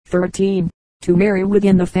13. To marry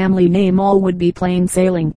within the family name all would be plain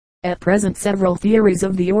sailing. At present several theories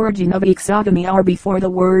of the origin of exogamy are before the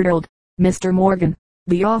world. Mr. Morgan,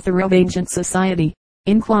 the author of Ancient Society,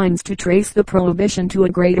 inclines to trace the prohibition to a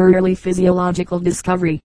great early physiological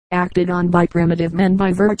discovery, acted on by primitive men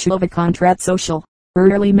by virtue of a contrat social.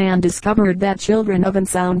 Early man discovered that children of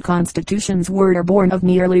unsound constitutions were born of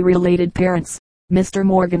nearly related parents. Mr.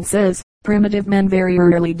 Morgan says, primitive men very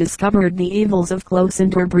early discovered the evils of close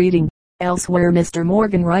interbreeding. Elsewhere Mr.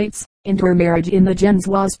 Morgan writes, intermarriage in the gens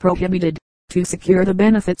was prohibited, to secure the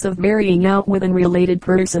benefits of marrying out with unrelated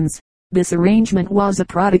persons. This arrangement was a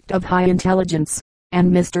product of high intelligence,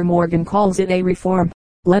 and Mr. Morgan calls it a reform.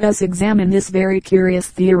 Let us examine this very curious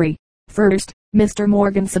theory. First, Mr.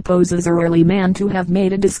 Morgan supposes early man to have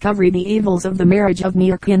made a discovery the evils of the marriage of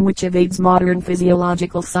near kin which evades modern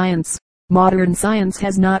physiological science. Modern science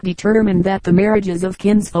has not determined that the marriages of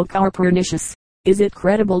kinsfolk are pernicious. Is it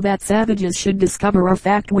credible that savages should discover a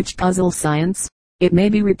fact which puzzles science? It may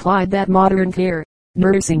be replied that modern care,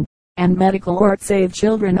 nursing, and medical art save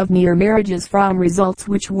children of near marriages from results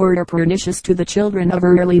which were pernicious to the children of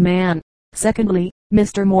early man. Secondly,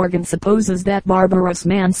 Mr. Morgan supposes that barbarous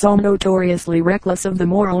man so notoriously reckless of the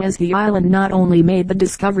moral as the island not only made the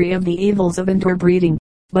discovery of the evils of interbreeding,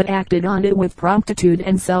 but acted on it with promptitude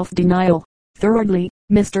and self-denial. Thirdly,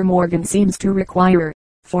 Mr. Morgan seems to require,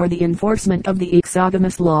 for the enforcement of the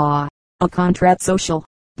exogamous law, a contrat social.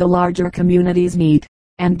 The larger communities meet,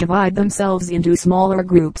 and divide themselves into smaller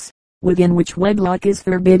groups, within which wedlock is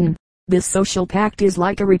forbidden. This social pact is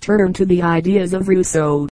like a return to the ideas of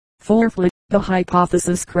Rousseau. Fourthly, the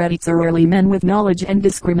hypothesis credits early men with knowledge and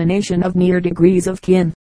discrimination of near degrees of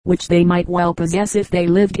kin, which they might well possess if they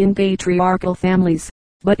lived in patriarchal families,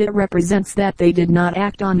 but it represents that they did not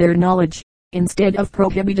act on their knowledge. Instead of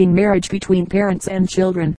prohibiting marriage between parents and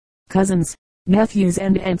children, cousins, nephews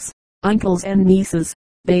and aunts, uncles and nieces,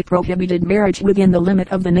 they prohibited marriage within the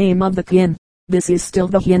limit of the name of the kin. This is still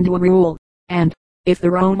the Hindu rule, and, if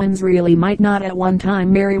the Romans really might not at one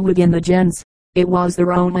time marry within the gens, it was the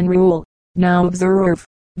Roman rule. Now observe,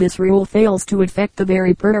 this rule fails to effect the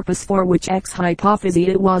very purpose for which ex hypothesi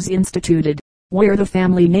it was instituted. Where the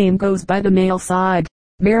family name goes by the male side,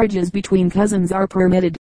 marriages between cousins are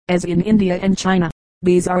permitted, as in India and China.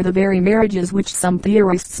 These are the very marriages which some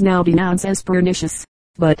theorists now denounce as pernicious.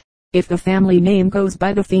 But, if the family name goes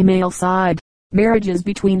by the female side, marriages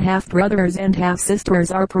between half-brothers and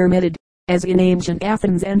half-sisters are permitted, as in ancient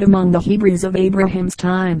Athens and among the Hebrews of Abraham's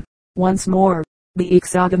time. Once more, the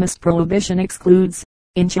exogamous prohibition excludes,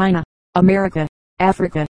 in China, America,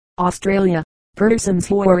 Africa, Australia, persons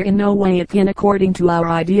who are in no way akin according to our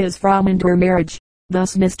ideas from intermarriage.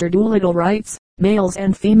 Thus Mr. Doolittle writes, males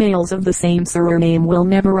and females of the same surname will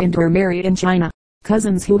never intermarry in China.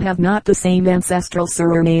 Cousins who have not the same ancestral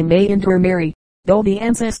surname may intermarry, though the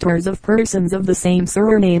ancestors of persons of the same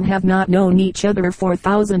surname have not known each other for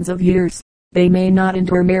thousands of years. They may not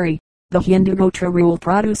intermarry. The Hindu Gotra rule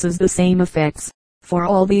produces the same effects. For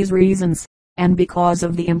all these reasons, and because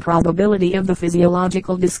of the improbability of the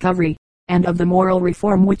physiological discovery, and of the moral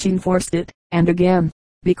reform which enforced it, and again,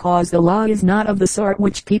 because the law is not of the sort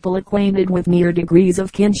which people acquainted with near degrees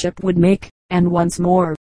of kinship would make, and once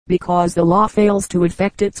more, because the law fails to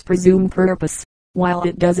effect its presumed purpose, while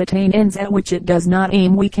it does attain ends at which it does not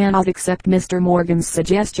aim, we cannot accept Mr. Morgan's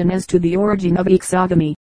suggestion as to the origin of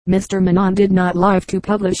exogamy. Mr. Manon did not live to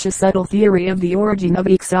publish a subtle theory of the origin of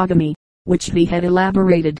exogamy, which he had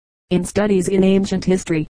elaborated, in studies in ancient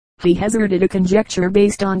history. He hazarded a conjecture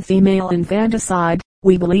based on female infanticide.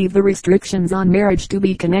 We believe the restrictions on marriage to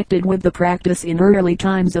be connected with the practice in early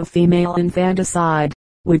times of female infanticide,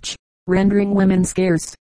 which, rendering women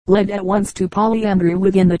scarce, led at once to polyandry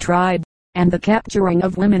within the tribe, and the capturing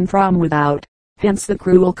of women from without. Hence the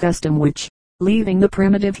cruel custom which, leaving the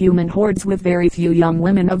primitive human hordes with very few young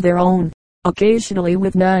women of their own, occasionally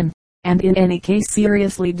with none, and in any case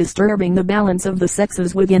seriously disturbing the balance of the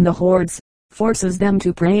sexes within the hordes, forces them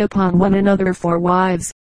to prey upon one another for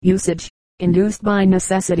wives. Usage, induced by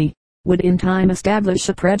necessity, would in time establish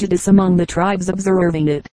a prejudice among the tribes observing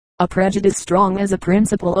it, a prejudice strong as a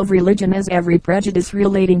principle of religion, as every prejudice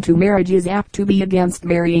relating to marriage is apt to be against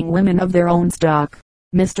marrying women of their own stock.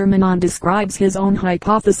 Mr. Manon describes his own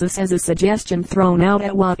hypothesis as a suggestion thrown out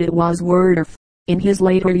at what it was worth. In his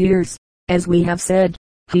later years, as we have said,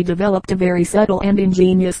 he developed a very subtle and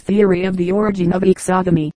ingenious theory of the origin of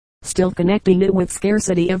exogamy, still connecting it with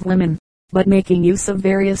scarcity of women, but making use of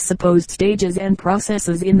various supposed stages and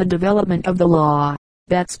processes in the development of the law.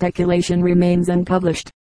 That speculation remains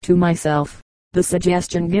unpublished. To myself, the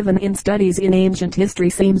suggestion given in Studies in Ancient History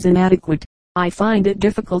seems inadequate. I find it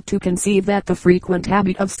difficult to conceive that the frequent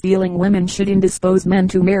habit of stealing women should indispose men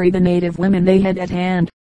to marry the native women they had at hand.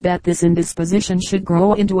 That this indisposition should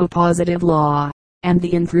grow into a positive law, and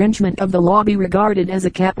the infringement of the law be regarded as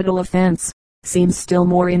a capital offense, seems still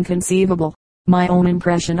more inconceivable. My own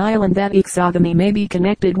impression island that exogamy may be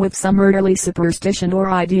connected with some early superstition or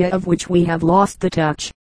idea of which we have lost the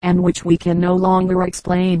touch, and which we can no longer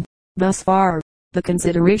explain. Thus far, the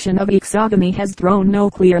consideration of exogamy has thrown no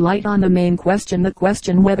clear light on the main question, the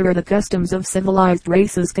question whether the customs of civilized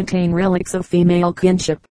races contain relics of female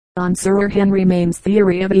kinship. On Sir Henry Maine's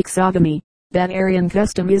theory of exogamy, that Aryan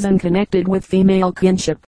custom is unconnected with female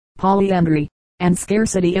kinship, polyandry, and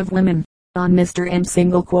scarcity of women. On Mr. M.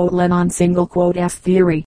 Lenon's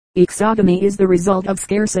theory, exogamy is the result of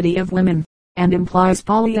scarcity of women, and implies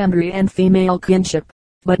polyandry and female kinship.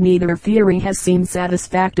 But neither theory has seemed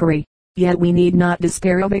satisfactory. Yet we need not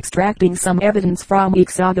despair of extracting some evidence from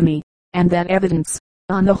exogamy, and that evidence,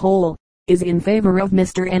 on the whole, is in favor of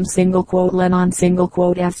Mr. M.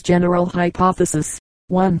 Lenon's general hypothesis.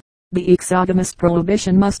 1. The exogamous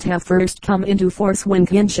prohibition must have first come into force when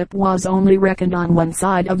kinship was only reckoned on one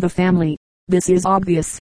side of the family. This is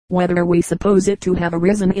obvious, whether we suppose it to have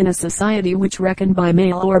arisen in a society which reckoned by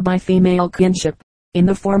male or by female kinship. In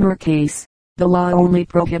the former case, the law only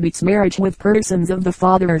prohibits marriage with persons of the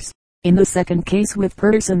father's, in the second case with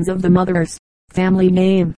persons of the mother's, family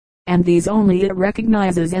name, and these only it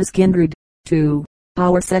recognizes as kindred. 2.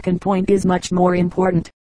 Our second point is much more important.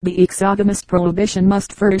 The exogamous prohibition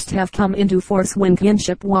must first have come into force when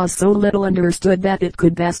kinship was so little understood that it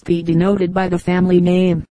could best be denoted by the family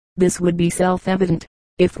name. This would be self-evident,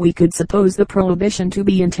 if we could suppose the prohibition to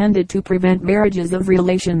be intended to prevent marriages of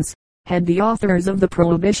relations. Had the authors of the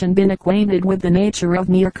prohibition been acquainted with the nature of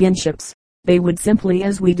mere kinships, they would simply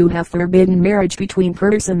as we do have forbidden marriage between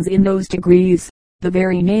persons in those degrees. The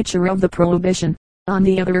very nature of the prohibition, on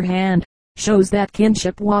the other hand, shows that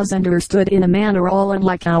kinship was understood in a manner all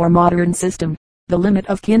unlike our modern system. The limit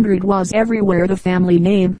of kindred was everywhere the family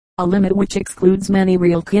name, a limit which excludes many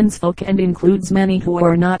real kinsfolk and includes many who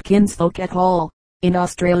are not kinsfolk at all. In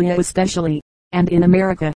Australia especially, and in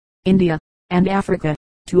America, India, and Africa,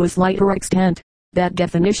 to a slighter extent, that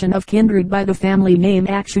definition of kindred by the family name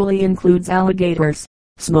actually includes alligators,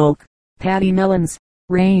 smoke, paddy melons,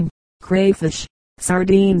 rain, crayfish,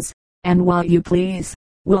 sardines, and what you please.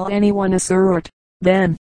 Will anyone assert,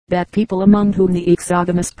 then, that people among whom the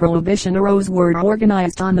exogamous prohibition arose were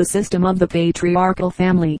organized on the system of the patriarchal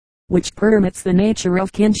family, which permits the nature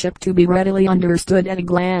of kinship to be readily understood at a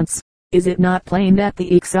glance? Is it not plain that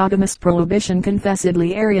the exogamous prohibition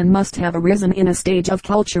confessedly Aryan must have arisen in a stage of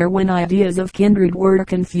culture when ideas of kindred were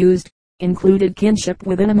confused, included kinship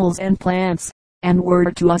with animals and plants, and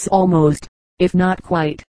were to us almost, if not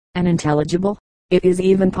quite, unintelligible? It is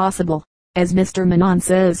even possible, as Mr. Menon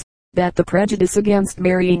says, that the prejudice against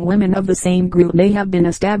marrying women of the same group may have been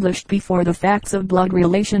established before the facts of blood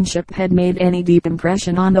relationship had made any deep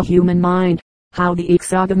impression on the human mind. How the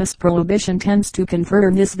exogamous prohibition tends to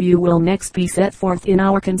confirm this view will next be set forth in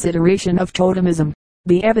our consideration of totemism.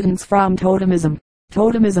 The evidence from totemism.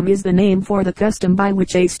 Totemism is the name for the custom by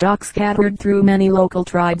which a stock scattered through many local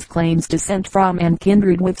tribes claims descent from and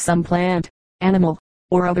kindred with some plant, animal,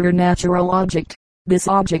 or other natural object. This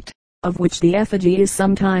object, of which the effigy is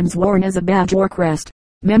sometimes worn as a badge or crest,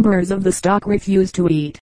 members of the stock refuse to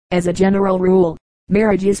eat. As a general rule,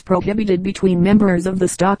 marriage is prohibited between members of the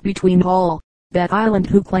stock between all that island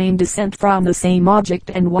who claim descent from the same object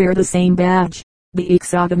and wear the same badge. The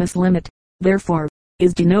exogamous limit, therefore,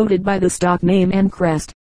 is denoted by the stock name and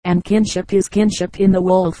crest, and kinship is kinship in the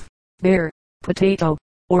wolf, bear, potato,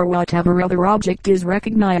 or whatever other object is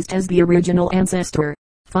recognized as the original ancestor.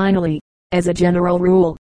 Finally, as a general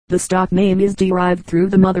rule, the stock name is derived through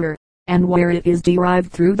the mother, and where it is derived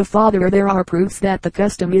through the father there are proofs that the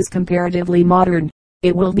custom is comparatively modern.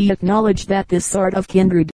 It will be acknowledged that this sort of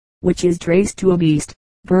kindred, which is traced to a beast,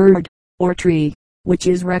 bird, or tree, which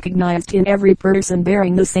is recognized in every person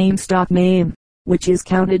bearing the same stock name, which is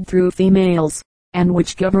counted through females, and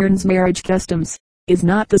which governs marriage customs, is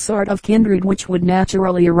not the sort of kindred which would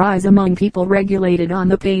naturally arise among people regulated on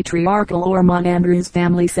the patriarchal or monandrous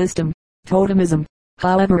family system. Totemism,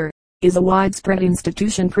 however, is a widespread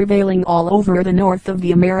institution prevailing all over the north of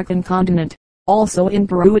the American continent. Also in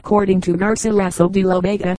Peru, according to Garcilaso de la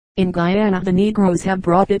Vega. In Guyana the Negroes have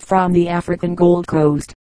brought it from the African Gold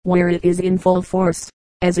Coast, where it is in full force,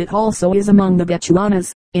 as it also is among the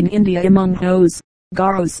Bechuanas, in India among Hos,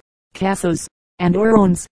 Garos, Casos, and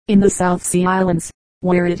Hurons, in the South Sea Islands,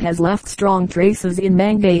 where it has left strong traces in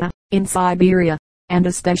Mangaya, in Siberia, and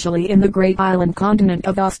especially in the great island continent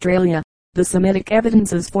of Australia. The Semitic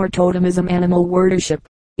evidences for totemism. Animal worship.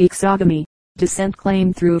 Exogamy. Descent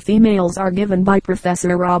claimed through females are given by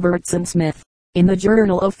Professor Robertson Smith, in the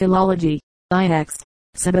Journal of Philology, IX.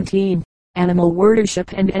 17. Animal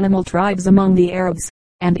worship and animal tribes among the Arabs,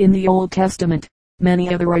 and in the Old Testament.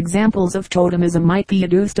 Many other examples of totemism might be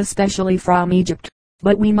adduced, especially from Egypt,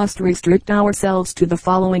 but we must restrict ourselves to the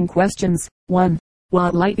following questions. 1.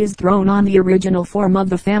 What light is thrown on the original form of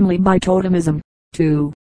the family by totemism?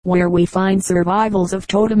 2. Where we find survivals of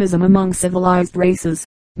totemism among civilized races,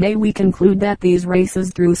 may we conclude that these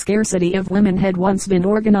races through scarcity of women had once been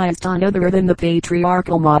organized on other than the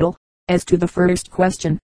patriarchal model? As to the first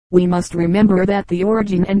question, we must remember that the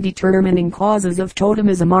origin and determining causes of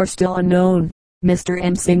totemism are still unknown. Mr.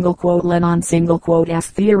 M. Lenon's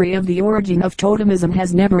theory of the origin of totemism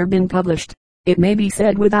has never been published. It may be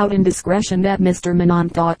said without indiscretion that Mr. Menon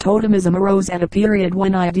thought totemism arose at a period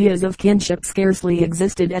when ideas of kinship scarcely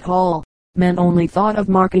existed at all. Men only thought of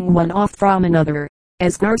marking one off from another.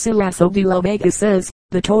 As Garcilaso de la Vega says,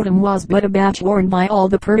 the totem was but a badge worn by all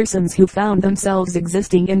the persons who found themselves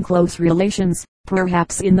existing in close relations,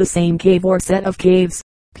 perhaps in the same cave or set of caves.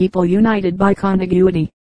 People united by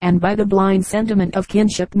contiguity, and by the blind sentiment of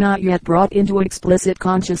kinship not yet brought into explicit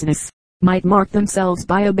consciousness, might mark themselves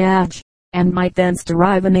by a badge, and might thence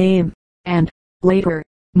derive a name, and, later,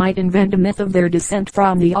 might invent a myth of their descent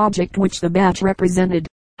from the object which the badge represented.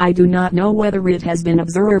 I do not know whether it has been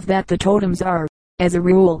observed that the totems are, as a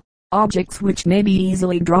rule, objects which may be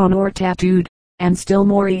easily drawn or tattooed, and still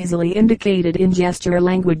more easily indicated in gesture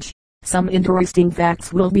language. Some interesting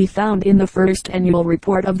facts will be found in the first annual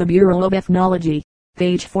report of the Bureau of Ethnology,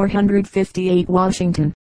 page 458,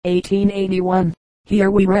 Washington, 1881.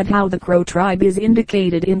 Here we read how the Crow tribe is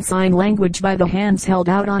indicated in sign language by the hands held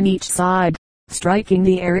out on each side, striking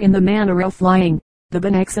the air in the manner of flying. The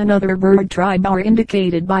Benex and other bird tribe are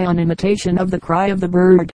indicated by an imitation of the cry of the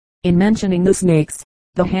bird. In mentioning the snakes,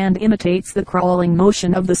 the hand imitates the crawling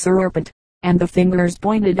motion of the serpent, and the fingers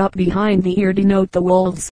pointed up behind the ear denote the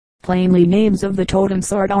wolves. Plainly, names of the totem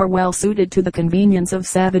sort are well suited to the convenience of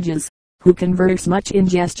savages, who converse much in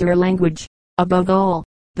gesture language. Above all,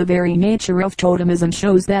 the very nature of totemism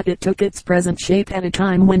shows that it took its present shape at a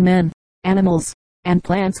time when men, animals, and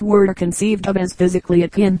plants were conceived of as physically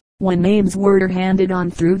akin, when names were handed on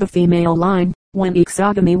through the female line, when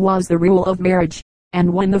exogamy was the rule of marriage,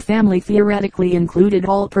 and when the family theoretically included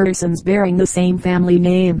all persons bearing the same family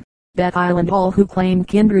name, that island all who claim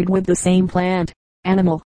kindred with the same plant,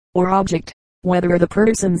 animal, or object, whether the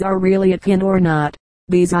persons are really akin or not.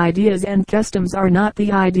 These ideas and customs are not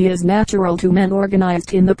the ideas natural to men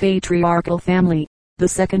organized in the patriarchal family. The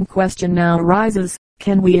second question now arises,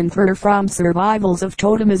 can we infer from survivals of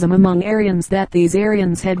totemism among Aryans that these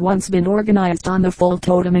Aryans had once been organized on the full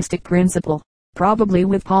totemistic principle, probably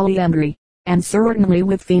with polyandry, and certainly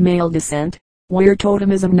with female descent? Where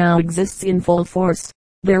totemism now exists in full force,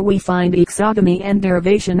 there we find exogamy and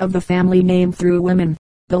derivation of the family name through women,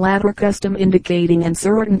 the latter custom indicating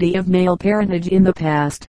uncertainty of male parentage in the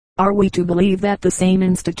past. Are we to believe that the same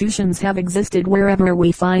institutions have existed wherever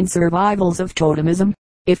we find survivals of totemism?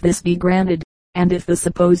 If this be granted, and if the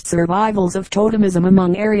supposed survivals of totemism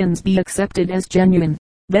among Aryans be accepted as genuine,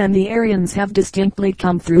 then the Aryans have distinctly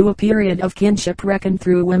come through a period of kinship reckoned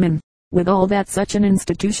through women, with all that such an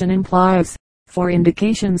institution implies. For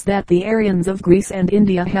indications that the Aryans of Greece and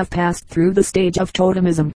India have passed through the stage of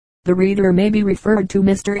totemism, the reader may be referred to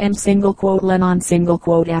Mr. M.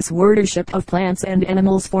 Lenon's Worship of Plants and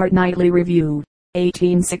Animals Fortnightly Review,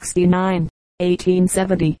 1869,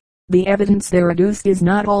 1870. The evidence there adduced is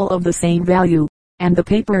not all of the same value, and the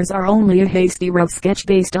papers are only a hasty rough sketch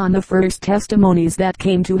based on the first testimonies that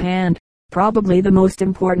came to hand. Probably the most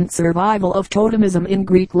important survival of totemism in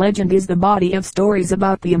Greek legend is the body of stories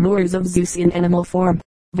about the amours of Zeus in animal form.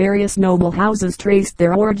 Various noble houses traced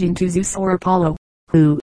their origin to Zeus or Apollo,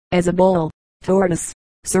 who, as a bull, tortoise,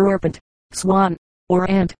 serpent, swan, or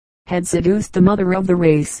ant, had seduced the mother of the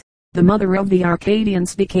race. The mother of the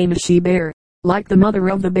Arcadians became a she-bear, like the mother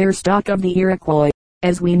of the bear stock of the Iroquois,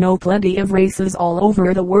 as we know plenty of races all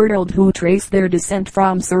over the world who trace their descent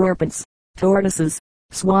from serpents, tortoises,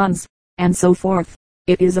 swans, and so forth.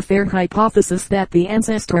 It is a fair hypothesis that the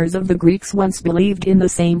ancestors of the Greeks once believed in the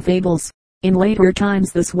same fables. In later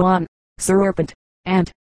times the swan, serpent,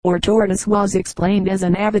 ant, or tortoise was explained as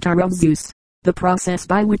an avatar of Zeus. The process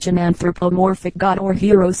by which an anthropomorphic god or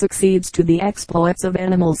hero succeeds to the exploits of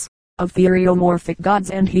animals, of theriomorphic gods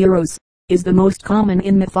and heroes, is the most common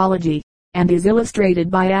in mythology, and is illustrated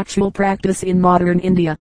by actual practice in modern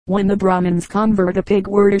India. When the Brahmins convert a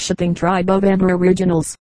pig-worshipping tribe of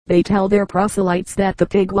aboriginals, they tell their proselytes that the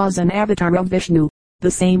pig was an avatar of Vishnu.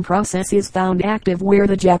 The same process is found active where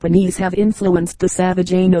the Japanese have influenced the savage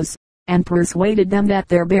Ainos, and persuaded them that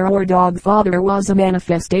their bear or dog father was a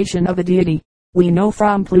manifestation of a deity. We know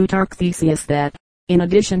from Plutarch Theseus that, in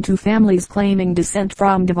addition to families claiming descent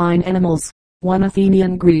from divine animals, one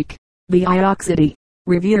Athenian Greek, the Ioxidae,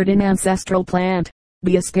 revered an ancestral plant,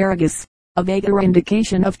 the asparagus. A vaguer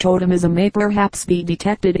indication of totemism may perhaps be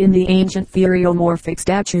detected in the ancient theriomorphic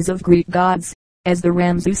statues of Greek gods, as the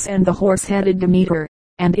ram Zeus and the horse-headed Demeter,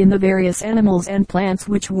 and in the various animals and plants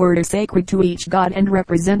which were sacred to each god and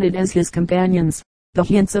represented as his companions. The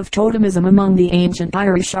hints of totemism among the ancient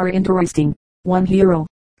Irish are interesting. One hero,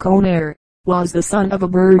 Conaire, was the son of a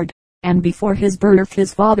bird, and before his birth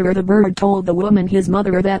his father the bird told the woman his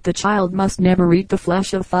mother that the child must never eat the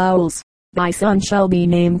flesh of fowls. Thy son shall be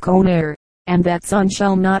named Conaire, and that son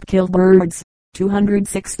shall not kill birds.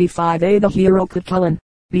 265a The hero Cuchulainn,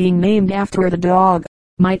 being named after the dog,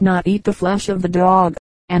 might not eat the flesh of the dog,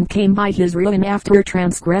 and came by his ruin after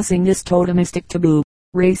transgressing this totemistic taboo.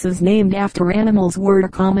 Races named after animals were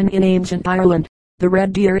common in ancient Ireland. The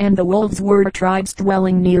red deer and the wolves were tribes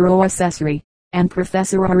dwelling near Ossessory, and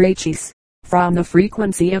Professor Arachis, from the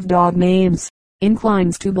frequency of dog names,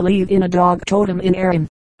 inclines to believe in a dog totem in Erin.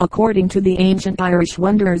 According to the ancient Irish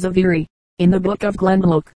Wonders of Erie, in the Book of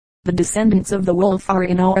Glendalough, the descendants of the wolf are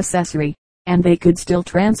in Ossessory, and they could still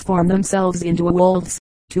transform themselves into wolves.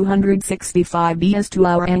 265b As to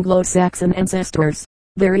our Anglo-Saxon ancestors,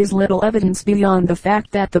 there is little evidence beyond the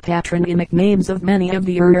fact that the patronymic names of many of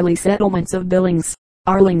the early settlements of Billings,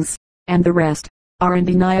 Arlings, and the rest, are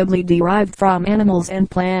undeniably derived from animals and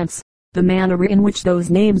plants. The manner in which those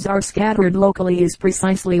names are scattered locally is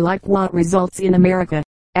precisely like what results in America,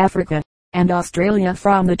 Africa, and Australia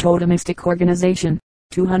from the totemistic organization.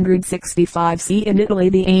 265c In Italy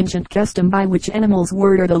the ancient custom by which animals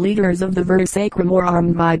were the leaders of the versacrum or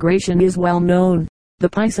armed migration is well known. The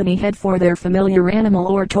Pisani had for their familiar animal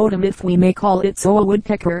or totem, if we may call it so, a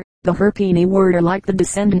woodpecker. The Herpini were like the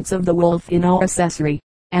descendants of the wolf in Ossessory,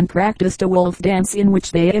 and practiced a wolf dance in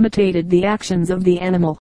which they imitated the actions of the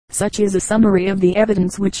animal. Such is a summary of the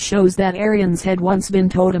evidence which shows that Aryans had once been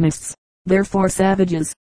totemists, therefore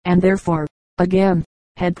savages, and therefore, again,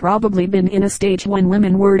 had probably been in a stage when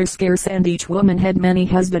women were scarce and each woman had many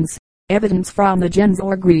husbands. Evidence from the gens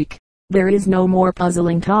or Greek. There is no more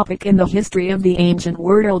puzzling topic in the history of the ancient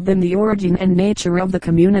world than the origin and nature of the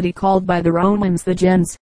community called by the Romans the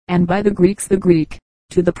gens, and by the Greeks the Greek.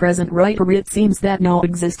 To the present writer it seems that no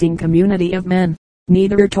existing community of men,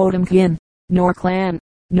 neither totem kin, nor clan,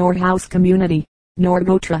 nor house community, nor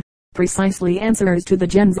gotra, precisely answers to the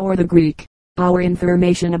gens or the Greek. Our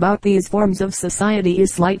information about these forms of society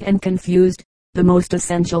is slight and confused. The most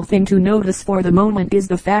essential thing to notice for the moment is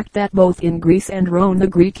the fact that both in Greece and Rome the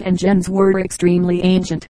Greek and gens were extremely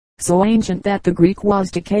ancient, so ancient that the Greek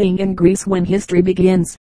was decaying in Greece when history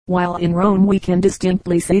begins, while in Rome we can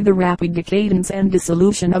distinctly see the rapid decadence and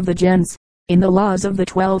dissolution of the gens. In the laws of the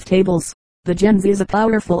 12 tables, the gens is a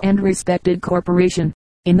powerful and respected corporation.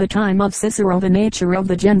 In the time of Cicero the nature of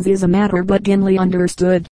the gens is a matter but dimly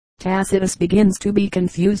understood. Tacitus begins to be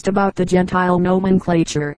confused about the Gentile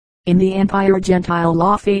nomenclature. In the empire Gentile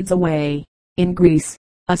law fades away. In Greece,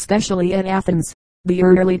 especially at Athens, the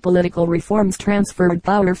early political reforms transferred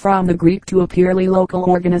power from the Greek to a purely local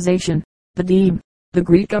organization. The deme, the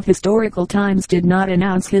Greek of historical times, did not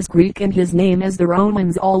announce his Greek in his name as the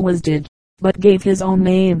Romans always did, but gave his own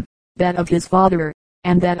name, that of his father,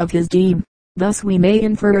 and that of his deme. Thus we may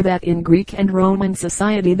infer that in Greek and Roman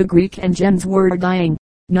society the Greek and gens were dying,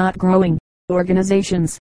 not growing,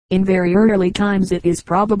 organizations. In very early times it is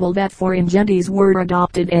probable that foreign gentes were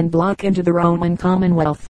adopted and brought into the Roman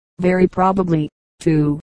Commonwealth. Very probably,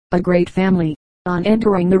 too, a great family, on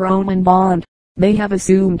entering the Roman bond, may have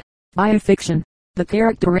assumed, by a fiction, the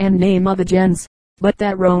character and name of a gens. But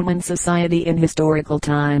that Roman society in historical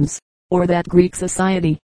times, or that Greek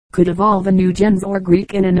society, could evolve a new gens or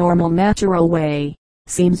Greek in a normal natural way,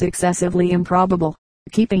 seems excessively improbable.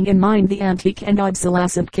 Keeping in mind the antique and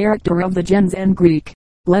obsolescent character of the gens and Greek,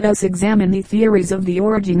 let us examine the theories of the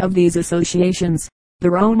origin of these associations.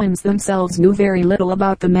 The Romans themselves knew very little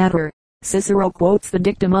about the matter. Cicero quotes the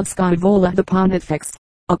dictum of Scaevola the Pontifex,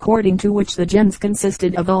 according to which the gens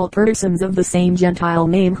consisted of all persons of the same Gentile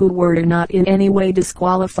name who were not in any way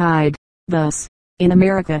disqualified. Thus, in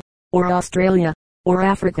America, or Australia, or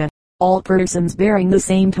Africa, all persons bearing the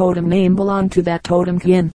same totem name belong to that totem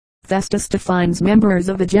kin. Festus defines members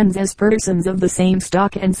of the gens as persons of the same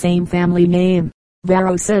stock and same family name.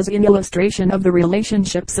 Varro says in illustration of the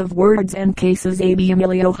relationships of words and cases ab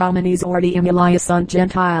emilio homines ordi emilia sunt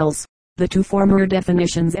gentiles. The two former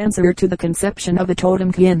definitions answer to the conception of a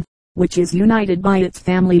totem kin. which is united by its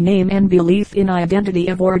family name and belief in identity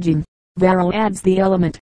of origin. Varro adds the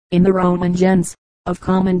element, in the Roman gens, of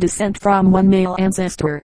common descent from one male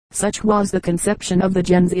ancestor. Such was the conception of the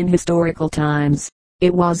gens in historical times.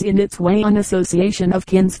 It was in its way an association of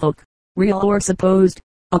kinsfolk, real or supposed.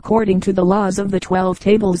 According to the laws of the 12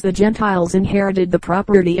 tables, the Gentiles inherited the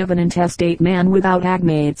property of an intestate man without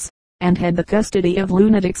agmates, and had the custody of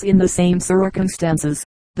lunatics in the same circumstances.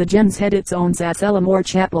 The gens had its own sacellum or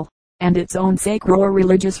chapel, and its own sacred or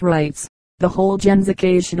religious rites. The whole gens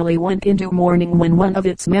occasionally went into mourning when one of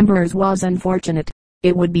its members was unfortunate.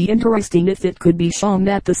 It would be interesting if it could be shown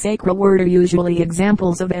that the sacred were usually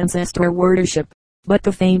examples of ancestor worship, but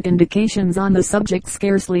the faint indications on the subject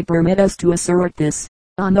scarcely permit us to assert this.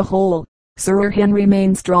 On the whole, Sir Henry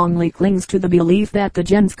Maine strongly clings to the belief that the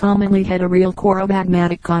gens commonly had a real core of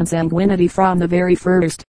agmatic consanguinity from the very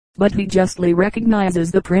first, but he justly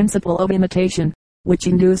recognizes the principle of imitation, which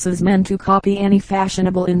induces men to copy any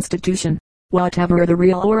fashionable institution, whatever the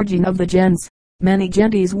real origin of the gens. Many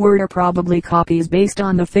gentes were probably copies based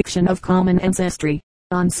on the fiction of common ancestry,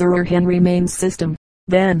 on Sir Henry Maine's system.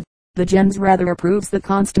 Then, the gens rather approves the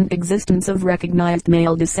constant existence of recognized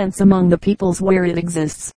male descents among the peoples where it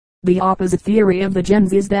exists. The opposite theory of the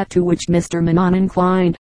gens is that to which Mr. Manon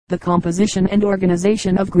inclined. The composition and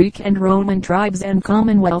organization of Greek and Roman tribes and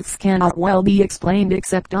commonwealths cannot well be explained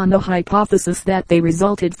except on the hypothesis that they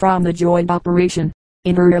resulted from the joint operation,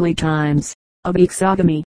 in early times, of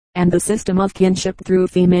exogamy, and the system of kinship through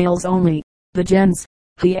females only. The gens,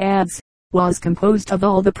 he adds, was composed of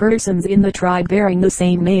all the persons in the tribe bearing the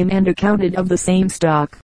same name and accounted of the same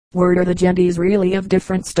stock. Were the gentes really of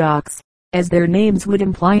different stocks, as their names would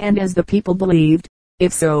imply and as the people believed?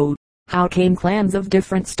 If so, how came clans of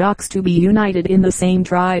different stocks to be united in the same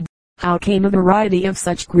tribe? How came a variety of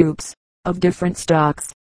such groups, of different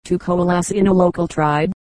stocks, to coalesce in a local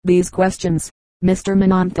tribe? These questions, Mr.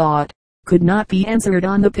 Manon thought, could not be answered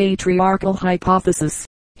on the patriarchal hypothesis.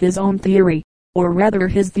 His own theory, or rather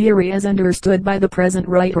his theory as understood by the present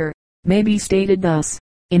writer, may be stated thus.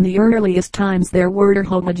 In the earliest times there were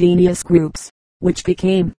homogeneous groups, which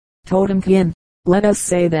became totem kin. Let us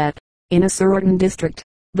say that, in a certain district,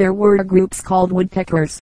 there were groups called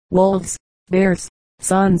woodpeckers, wolves, bears,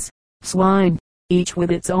 suns, swine, each with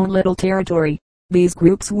its own little territory. These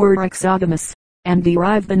groups were exogamous, and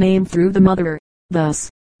derived the name through the mother. Thus,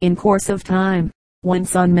 in course of time, when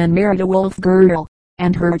sun men married a wolf girl,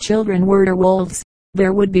 and her children were wolves,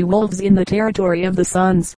 there would be wolves in the territory of the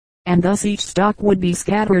suns, and thus each stock would be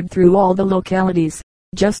scattered through all the localities,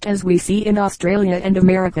 just as we see in Australia and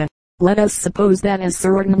America. Let us suppose that as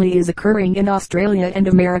certainly is occurring in Australia and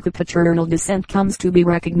America paternal descent comes to be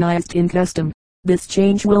recognized in custom. This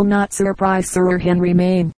change will not surprise Sir Henry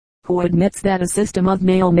Maine, who admits that a system of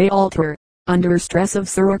male may alter, under stress of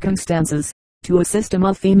circumstances, to a system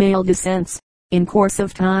of female descents, in course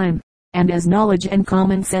of time, and as knowledge and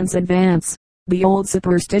common sense advance. The old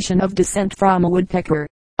superstition of descent from a woodpecker,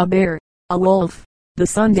 a bear, a wolf, the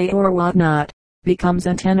Sunday or what not, becomes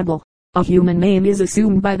untenable. A human name is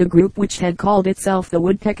assumed by the group which had called itself the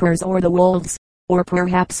woodpeckers or the wolves, or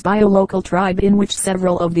perhaps by a local tribe in which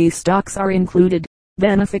several of these stocks are included.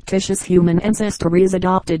 Then a fictitious human ancestry is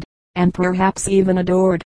adopted, and perhaps even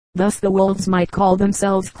adored. Thus the wolves might call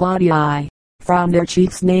themselves Claudii, from their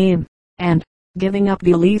chief's name, and, giving up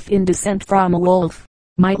belief in descent from a wolf,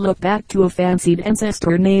 might look back to a fancied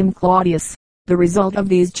ancestor named Claudius. The result of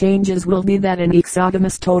these changes will be that an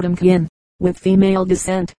exogamous totem kin, with female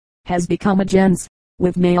descent, has become a gens,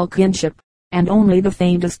 with male kinship, and only the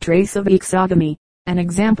faintest trace of exogamy. An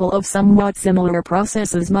example of somewhat similar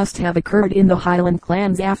processes must have occurred in the Highland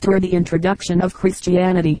clans after the introduction of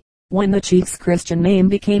Christianity, when the chief's Christian name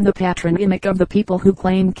became the patronymic of the people who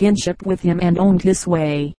claimed kinship with him and owned his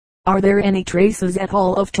sway. Are there any traces at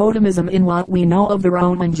all of totemism in what we know of the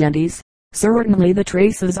Roman gentes? Certainly the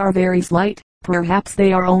traces are very slight. Perhaps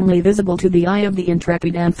they are only visible to the eye of the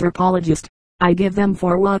intrepid anthropologist. I give them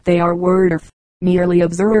for what they are worth, merely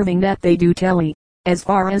observing that they do tally, as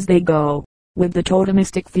far as they go, with the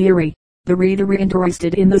totemistic theory. The reader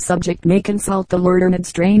interested in the subject may consult the learned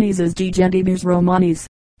Stranius de Gentibus Romanis,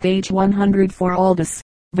 page 104. Aldus,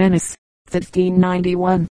 Venice,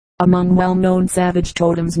 1591. Among well-known savage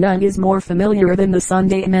totems none is more familiar than the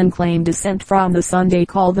Sunday. Men claim descent from the Sunday,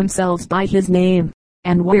 call themselves by his name,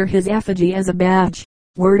 and wear his effigy as a badge.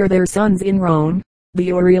 Were their sons in Rome?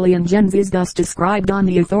 The Aurelian gens is thus described on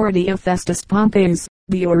the authority of Festus Pompeius.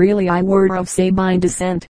 The Aurelii were of Sabine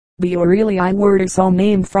descent. The Aurelii were so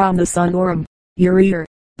named from the sun Aurum, Urier,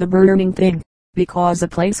 the burning thing, because a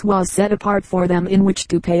place was set apart for them in which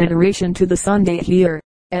to pay adoration to the Sunday. Here,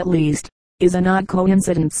 at least, is an odd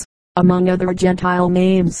coincidence. Among other Gentile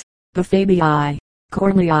names, the Fabii,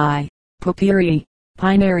 Cornelii, Papyrii,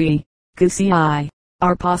 Pinerii, Cassii,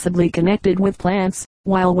 are possibly connected with plants,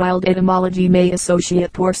 while wild etymology may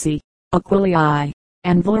associate Porci, Aquilii,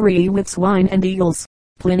 and Valerii with swine and eagles.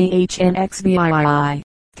 Pliny HNXVII.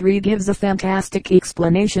 3 gives a fantastic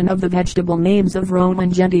explanation of the vegetable names of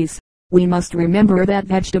Roman gentes. We must remember that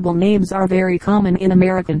vegetable names are very common in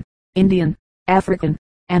American, Indian, African,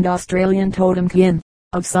 and Australian totem kin.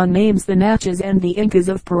 Of sun names the Natchez and the Incas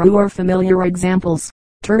of Peru are familiar examples.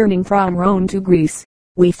 Turning from Rome to Greece,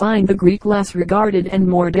 we find the Greek less regarded and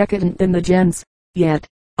more decadent than the gens. Yet,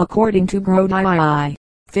 according to Grodii,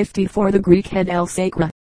 54 the Greek had El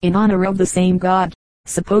Sacra, in honor of the same god,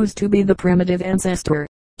 supposed to be the primitive ancestor,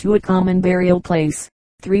 to a common burial place.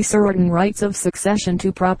 3 certain rights of succession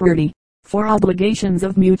to property. 4 obligations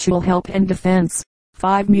of mutual help and defense.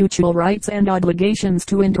 5 mutual rights and obligations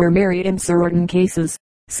to intermarry in certain cases.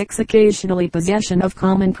 6 occasionally possession of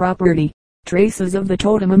common property. Traces of the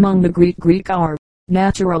totem among the Greek are,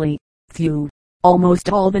 naturally, few. Almost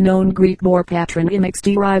all the known Greek bore patronymics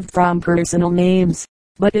derived from personal names.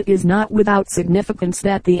 But it is not without significance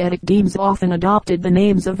that the Attic Demes often adopted the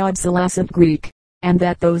names of obsolescent Greek, and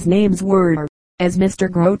that those names were, as Mr.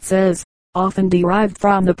 Grote says, often derived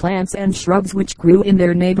from the plants and shrubs which grew in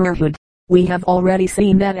their neighborhood. We have already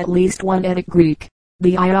seen that at least one Attic Greek,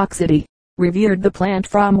 the Ioxidae, revered the plant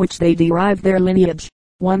from which they derived their lineage.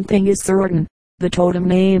 One thing is certain, the totem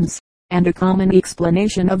names, and a common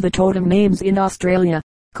explanation of the totem names in Australia,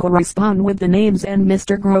 correspond with the names and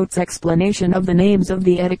Mr. Grote's explanation of the names of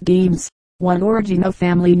the Attic Demes. One origin of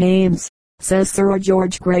family names, says Sir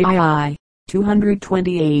George Gray II,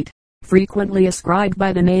 228, frequently ascribed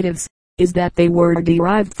by the natives, is that they were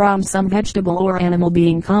derived from some vegetable or animal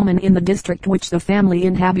being common in the district which the family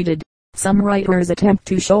inhabited. Some writers attempt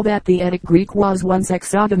to show that the Attic Greek was once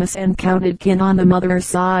exogamous and counted kin on the mother's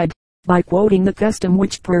side, by quoting the custom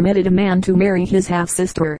which permitted a man to marry his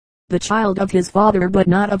half-sister, the child of his father but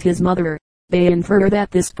not of his mother. They infer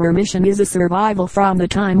that this permission is a survival from the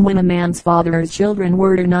time when a man's father's children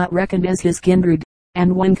were not reckoned as his kindred,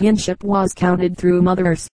 and when kinship was counted through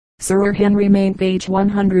mothers. Sir Henry Maine page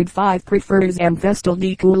 105 prefers M. Vestal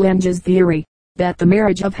de Coulanges' theory, that the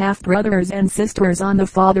marriage of half-brothers and sisters on the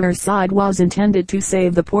father's side was intended to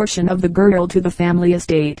save the portion of the girl to the family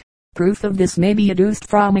estate. Proof of this may be adduced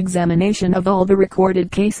from examination of all the recorded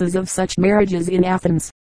cases of such marriages in Athens.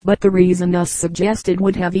 But the reason thus suggested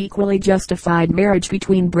would have equally justified marriage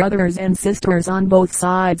between brothers and sisters on both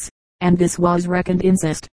sides, and this was reckoned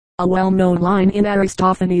incest. A well-known line in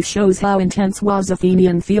Aristophanes shows how intense was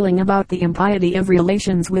Athenian feeling about the impiety of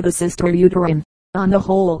relations with a sister uterine. On the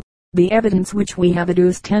whole, the evidence which we have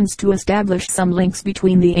adduced tends to establish some links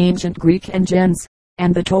between the ancient Greek and gens,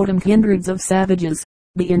 and the totem kindreds of savages.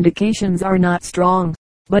 The indications are not strong,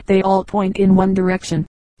 but they all point in one direction.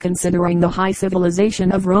 Considering the high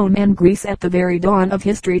civilization of Rome and Greece at the very dawn of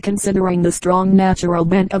history, considering the strong natural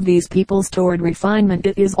bent of these peoples toward refinement,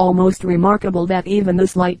 it is almost remarkable that even the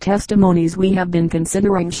slight testimonies we have been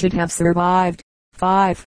considering should have survived.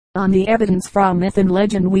 5. On the evidence from myth and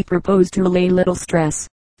legend we propose to lay little stress,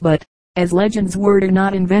 but, as legends were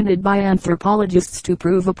not invented by anthropologists to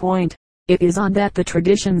prove a point, it is on that the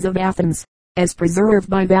traditions of Athens, as preserved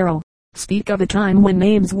by Varro, speak of a time when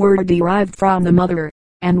names were derived from the mother,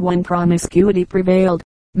 and when promiscuity prevailed.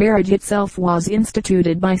 Marriage itself was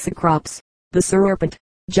instituted by Cecrops, the serpent,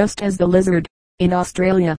 just as the lizard, in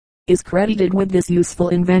Australia, is credited with this useful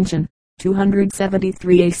invention.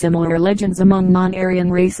 273 Similar legends among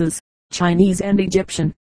non-Aryan races, Chinese and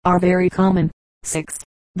Egyptian, are very common. 6.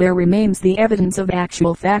 There remains the evidence of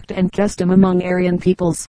actual fact and custom among Aryan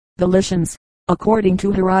peoples. The Lycians, according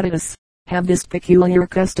to Herodotus, have this peculiar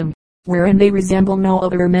custom, wherein they resemble no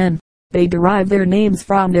other men. They derive their names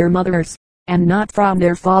from their mothers, and not from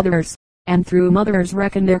their fathers, and through mothers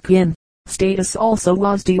reckon their kin. Status also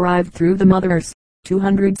was derived through the mothers.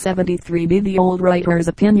 273b The old writer's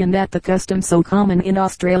opinion that the custom so common in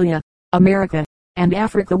Australia, America, and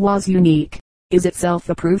Africa was unique, is itself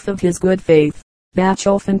a proof of his good faith.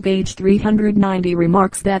 Bachofen page 390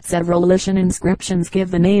 remarks that several Lycian inscriptions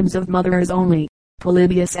give the names of mothers only.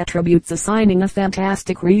 Polybius attributes assigning a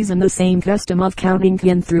fantastic reason the same custom of counting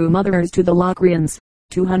kin through mothers to the Locrians.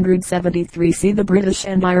 273 See the British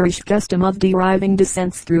and Irish custom of deriving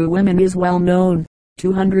descents through women is well known.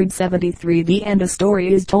 273 The and a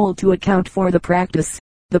story is told to account for the practice.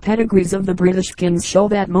 The pedigrees of the British kings show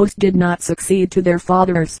that most did not succeed to their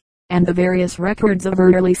fathers, and the various records of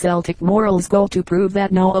early Celtic morals go to prove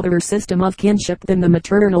that no other system of kinship than the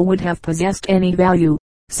maternal would have possessed any value.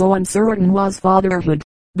 So uncertain was fatherhood,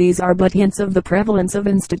 These are but hints of the prevalence of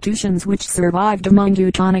institutions which survived among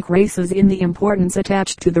Teutonic races in the importance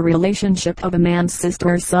attached to the relationship of a man's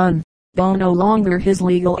sister or son, though no longer his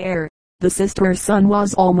legal heir. The sister or son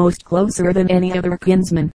was almost closer than any other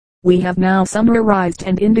kinsman. We have now summarized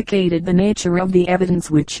and indicated the nature of the evidence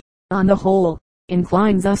which, on the whole,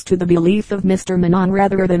 inclines us to the belief of Mr. Manon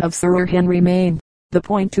rather than of Sir Henry Maine. The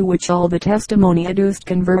point to which all the testimony adduced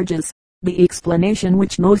converges, the explanation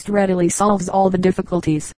which most readily solves all the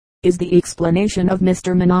difficulties, is the explanation of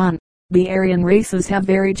Mr. Manon. The Aryan races have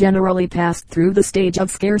very generally passed through the stage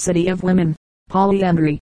of scarcity of women,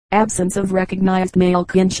 polyandry, absence of recognized male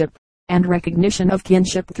kinship, and recognition of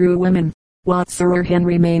kinship through women. What Sir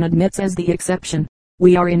Henry Maine admits as the exception,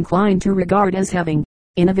 we are inclined to regard as having,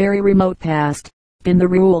 in a very remote past, been the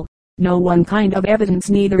rule. No one kind of evidence,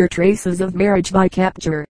 neither traces of marriage by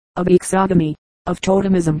capture, of exogamy, of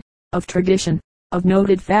totemism, of tradition, of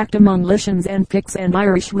noted fact among Lishans and Picts and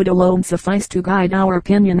Irish would alone suffice to guide our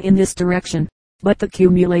opinion in this direction. But the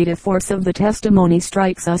cumulative force of the testimony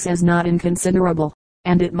strikes us as not inconsiderable,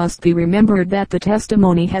 and it must be remembered that the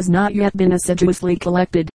testimony has not yet been assiduously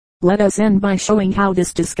collected. Let us end by showing how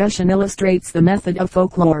this discussion illustrates the method of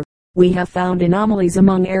folklore. We have found anomalies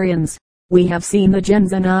among Aryans. We have seen the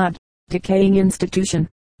gens an odd, decaying institution.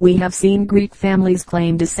 We have seen Greek families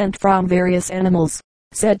claim descent from various animals,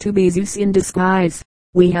 said to be Zeus in disguise.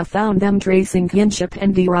 We have found them tracing kinship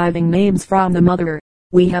and deriving names from the mother.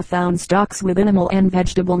 We have found stocks with animal and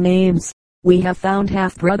vegetable names. We have found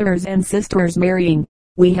half-brothers and sisters marrying.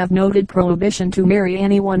 We have noted prohibition to marry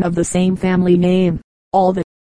anyone of the same family name. All the